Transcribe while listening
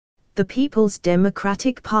The People's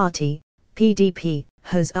Democratic Party, PDP,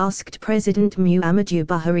 has asked President Muhammadu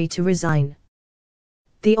Buhari to resign.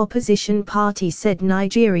 The opposition party said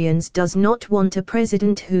Nigerians does not want a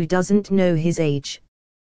president who doesn't know his age.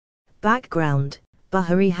 Background: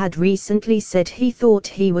 Buhari had recently said he thought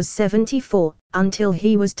he was 74, until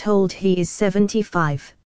he was told he is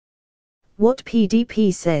 75. What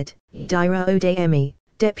PDP said, Daira Odeyemi,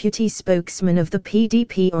 deputy spokesman of the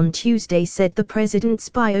PDP on Tuesday, said the president's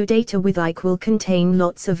biodata with Ike will contain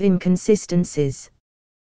lots of inconsistencies.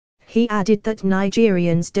 He added that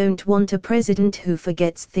Nigerians don't want a president who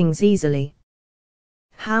forgets things easily.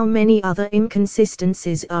 How many other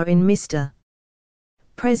inconsistencies are in Mr.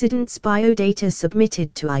 President's biodata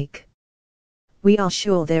submitted to Ike? We are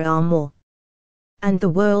sure there are more. And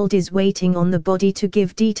the world is waiting on the body to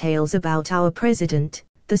give details about our president,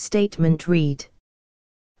 the statement read.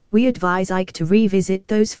 We advise Ike to revisit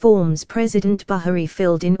those forms President Buhari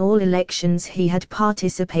filled in all elections he had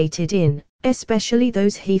participated in, especially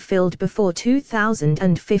those he filled before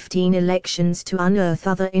 2015 elections, to unearth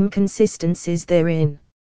other inconsistencies therein.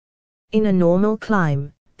 In a normal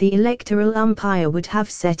climate, the electoral umpire would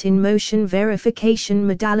have set in motion verification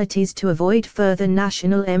modalities to avoid further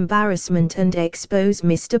national embarrassment and expose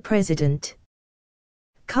Mr. President.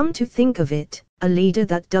 Come to think of it, a leader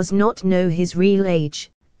that does not know his real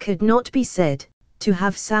age could not be said to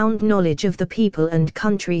have sound knowledge of the people and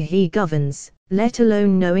country he governs, let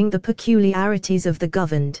alone knowing the peculiarities of the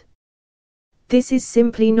governed. This is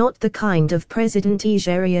simply not the kind of president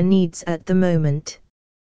Nigeria needs at the moment.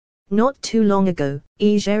 Not too long ago,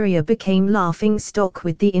 Nigeria became laughingstock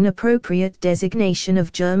with the inappropriate designation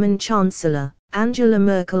of German Chancellor Angela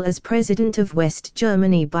Merkel as President of West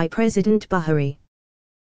Germany by President Buhari.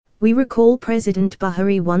 We recall President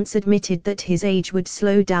Buhari once admitted that his age would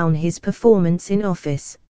slow down his performance in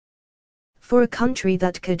office. For a country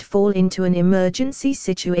that could fall into an emergency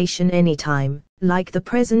situation anytime, like the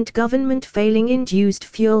present government failing-induced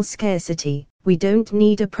fuel scarcity, we don't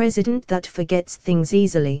need a president that forgets things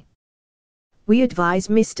easily. We advise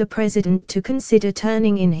Mr. President to consider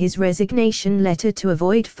turning in his resignation letter to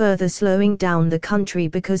avoid further slowing down the country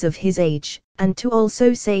because of his age, and to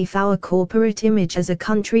also save our corporate image as a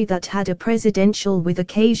country that had a presidential with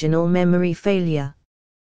occasional memory failure.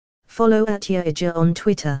 Follow @Yaja on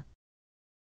Twitter.